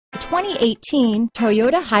2018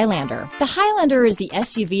 Toyota Highlander. The Highlander is the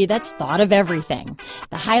SUV that's thought of everything.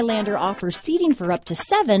 The Highlander offers seating for up to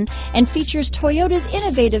 7 and features Toyota's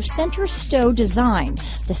innovative center stow design.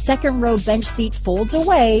 The second row bench seat folds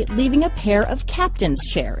away, leaving a pair of captain's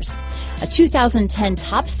chairs. A 2010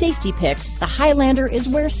 top safety pick, the Highlander is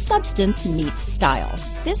where substance meets style.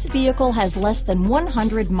 This vehicle has less than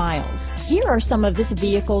 100 miles. Here are some of this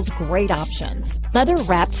vehicle's great options: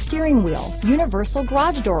 leather-wrapped steering wheel, universal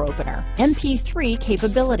garage door opener, MP3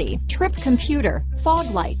 capability, trip computer,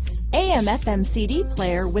 fog lights, AM/FM CD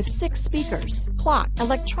player with 6 speakers, clock,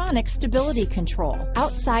 electronic stability control,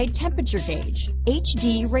 outside temperature gauge,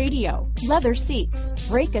 HD radio, leather seats,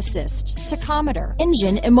 brake assist, tachometer,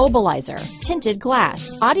 engine immobilizer, tinted glass,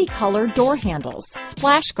 body color door handles,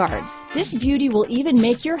 splash guards. This beauty will even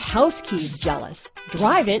make your house keys jealous.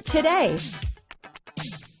 Drive it today.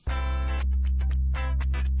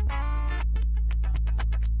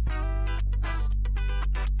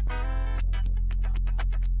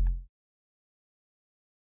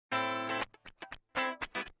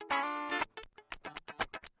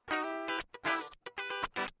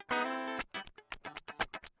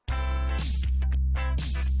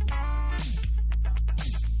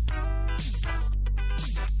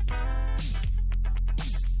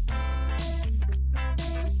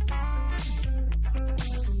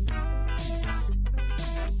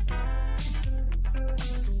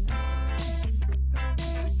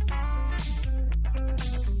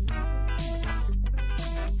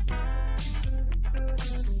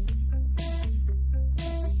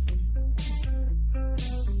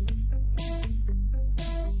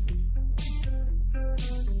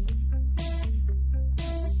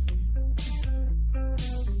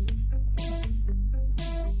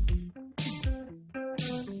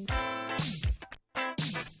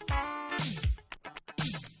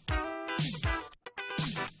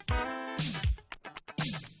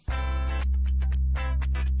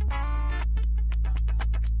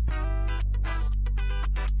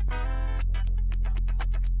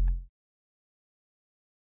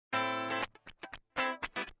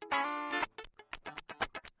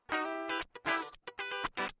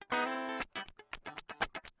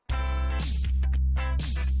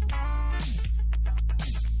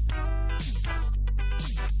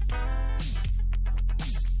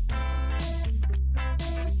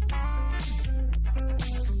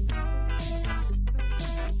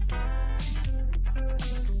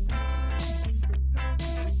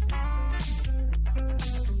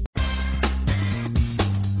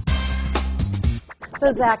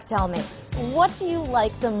 So Zach, tell me, what do you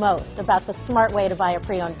like the most about the smart way to buy a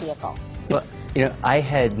pre-owned vehicle? Well, I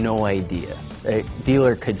had no idea a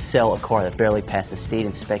dealer could sell a car that barely passes state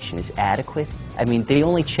inspection as adequate. I mean, they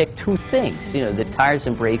only check 2 things. The tires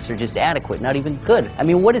and brakes are just adequate, not even good. I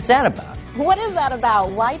mean, what is that about? What is that about?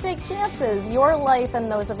 Why take chances? Your life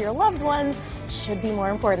and those of your loved ones should be more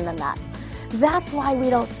important than that. That's why we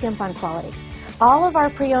don't skimp on quality. All of our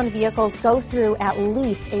pre-owned vehicles go through at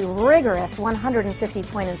least a rigorous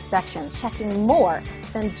 150-point inspection, checking more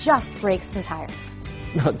than just brakes and tires.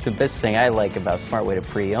 The best thing I like about Smart Way to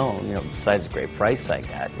Pre-Own, besides the great price I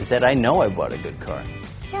got, is that I know I bought a good car.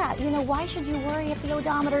 Yeah, why should you worry if the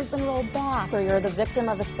odometer's been rolled back, or you're the victim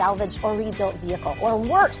of a salvaged or rebuilt vehicle, or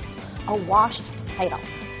worse, a washed title?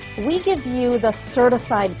 We give you the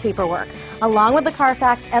certified paperwork, along with the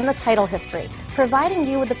Carfax and the title history, providing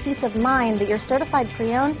you with the peace of mind that your certified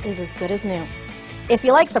pre-owned is as good as new. If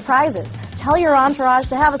you like surprises, tell your entourage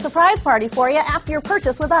to have a surprise party for you after your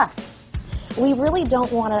purchase with us. We really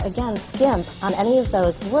don't want to, again, skimp on any of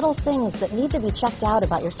those little things that need to be checked out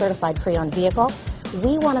about your certified pre-owned vehicle.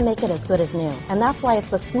 We want to make it as good as new, and that's why it's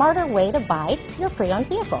the smarter way to buy your pre-owned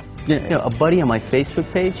vehicle. A buddy on my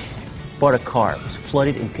Facebook page bought a car. It was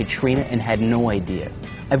flooded in Katrina and had no idea.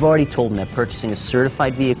 I've already told him that purchasing a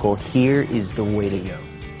certified vehicle here is the way to go.